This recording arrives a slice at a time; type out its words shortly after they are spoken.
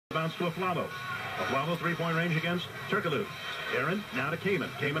Bounce to Aflalo. Aflalo, three-point range against Turkoglu. Aaron, now to Kamen.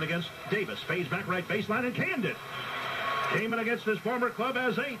 Kamen against Davis. Fades back right baseline and canned it. Kamen against his former club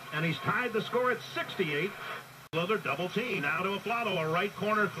has 8, and he's tied the score at 68. Lillard double team. Now to Aflalo. A right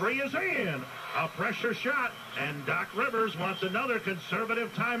corner three is in. A pressure shot, and Doc Rivers wants another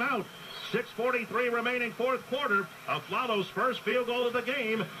conservative timeout. 6:43 remaining fourth quarter. Aflalo's first field goal of the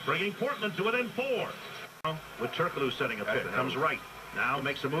game, bringing Portland to within 4. With Turkoglu setting a pick, comes right. Now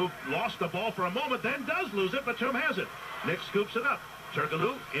makes a move, lost the ball for a moment, then does lose it, but Batum has it. Nick scoops it up.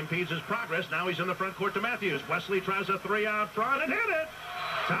 Turkoglu impedes his progress. Now he's in the front court to Matthews. Wesley tries a three out front and hit it.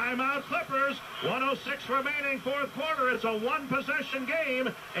 Timeout Clippers. 1:06 remaining fourth quarter. It's a one-possession game.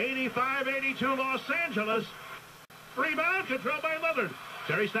 85-82 Los Angeles. Rebound controlled by Lillard.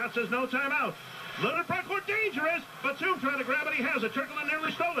 Terry Stotts says no timeout. Lillard front court dangerous. Batum trying to grab it. He has it. Turkoglu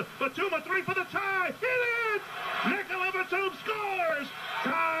nearly stole it. Batum a three for the tie. Hit it! Nikola Batum scores.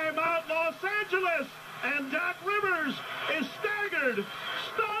 Timeout Los Angeles. And Doc Rivers is staggered,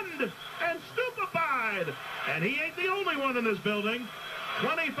 stunned, and stupefied. And he ain't the only one in this building.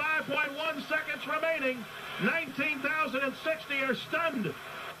 25.1 seconds remaining. 19,060 are stunned.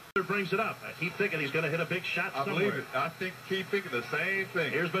 Brings it up. I keep thinking he's going to hit a big shot somewhere. I believe it. I keep thinking the same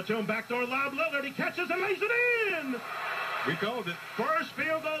thing. Here's Batum, backdoor lob. Lillard, he catches and lays it in. We called it. First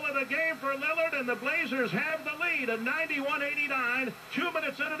field goal of the game for Lillard, and the Blazers have the lead at 91-89, 2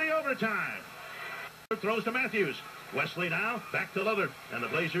 minutes into the overtime. Throws to Matthews. Wesley now, back to Lillard, and the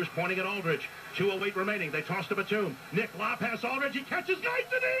Blazers pointing at Aldridge. 2:08 remaining. They toss to Batum. Nick lob pass Aldridge. He catches,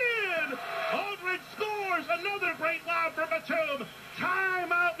 guides it in. Aldridge scores. Another great lob for Batum.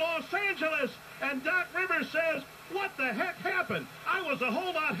 Timeout Los Angeles. And Doc Rivers says, what the heck happened? I was a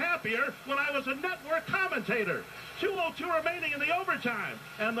whole lot happier when I was a network commentator. 2:02 remaining in the overtime.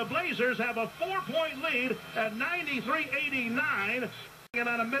 And the Blazers have a 4-point lead at 93-89. And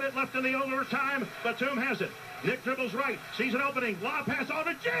on a minute left in the overtime, Batum has it. Nick dribbles right, sees an opening, lob pass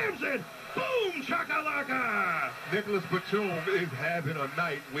Aldridge, jams it! Boom, chakalaka! Nicholas Batum is having a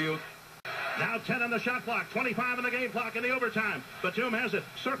night, Will. Now 10 on the shot clock, 25 on the game clock in the overtime. Batum has it,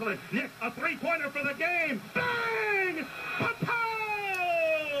 circling. Nick, a three-pointer for the game. Bang!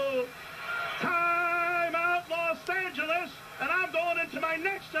 Pow! Timeout Los Angeles, and I'm going into my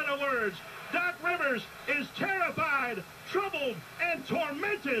next set of words. Doc Rivers is terrified, troubled, and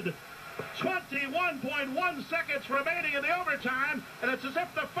tormented. 21.1 seconds remaining in the overtime, and it's as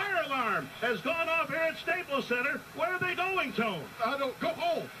if the fire alarm has gone off here at Staples Center. Where are they going, Tone? I don't go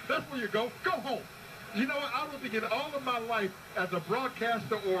home. That's where you go. Go home. You know what? I don't think in all of my life as a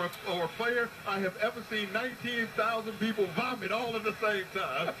broadcaster or a player, I have ever seen 19,000 people vomit all at the same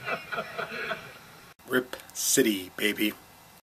time. Rip City, baby.